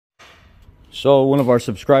So one of our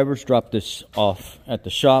subscribers dropped this off at the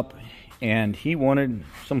shop, and he wanted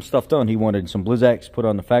some stuff done. He wanted some Blizzaks put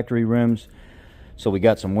on the factory rims. So we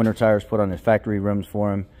got some winter tires put on his factory rims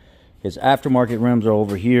for him. His aftermarket rims are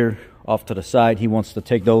over here off to the side. He wants to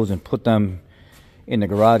take those and put them in the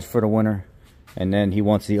garage for the winter. And then he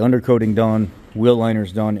wants the undercoating done, wheel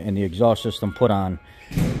liners done, and the exhaust system put on.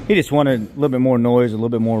 He just wanted a little bit more noise, a little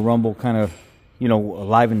bit more rumble, kind of, you know,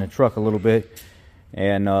 liven the truck a little bit.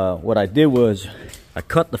 And what I did was I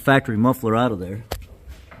cut the factory muffler out of there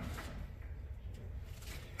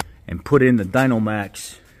and put in the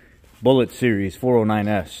DynoMax Bullet Series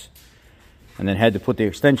 409S, and then had to put the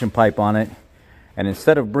extension pipe on it. And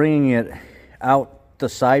instead of bringing it out the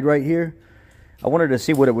side right here, I wanted to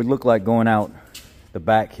see what it would look like going out the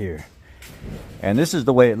back here. And this is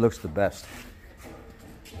the way it looks the best.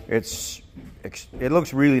 It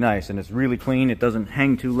looks really nice, and it's really clean. It doesn't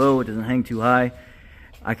hang too low, it doesn't hang too high.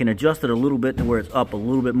 I can adjust it a little bit to where it's up a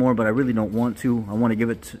little bit more, but I really don't want to. I want to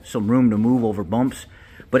give it some room to move over bumps.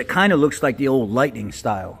 But it kind of looks like the old Lightning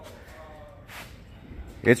style.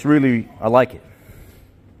 It's really, I like it.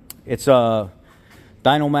 It's a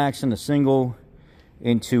DynoMax in the single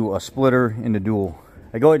into a splitter in the dual.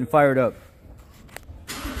 I go ahead and fire it up.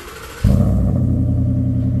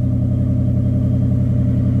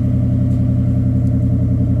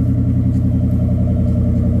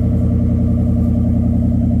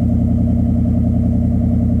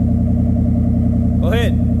 Go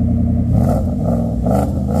ahead.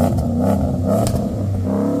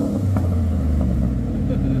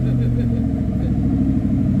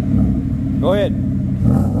 Go ahead.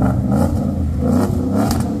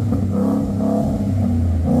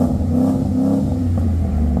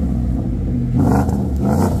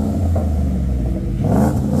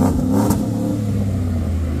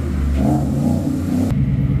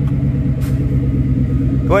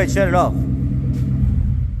 Go ahead, shut it off.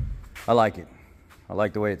 I like it. I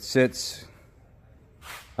like the way it sits.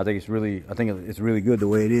 I think it's really good the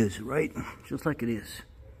way it is, right? Just like it is.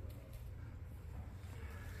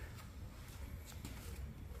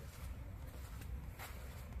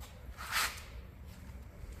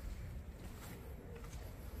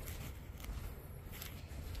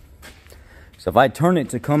 So if I turn it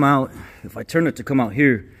to come out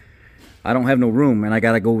here, I don't have no room, and I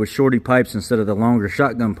gotta go with shorty pipes instead of the longer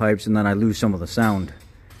shotgun pipes, and then I lose some of the sound.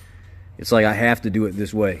 It's like I have to do it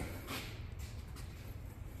this way.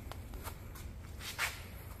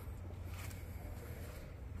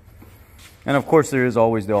 And of course there is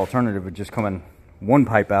always the alternative of just coming one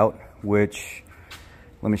pipe out, which,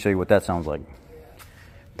 let me show you what that sounds like.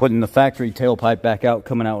 Putting the factory tailpipe back out,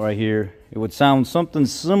 coming out right here. It would sound something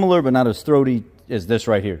similar, but not as throaty as this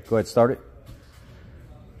right here. Go ahead, start it.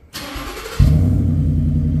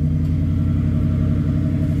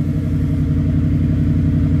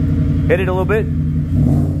 Hit it a little bit.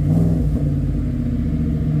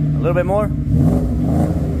 A little bit more. A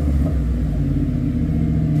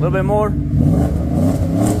little bit more.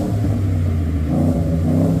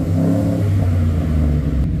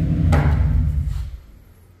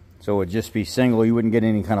 So it would just be single. You wouldn't get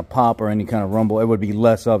any kind of pop or any kind of rumble. It would be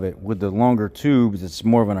less of it. With the longer tubes, it's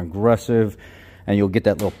more of an aggressive, and you'll get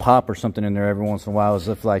that little pop or something in there every once in a while, as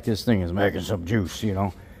if like this thing is making some juice, you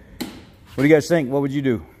know. What do you guys think? What would you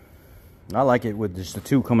do? I like it with just the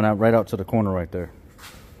two coming out right out to the corner right there.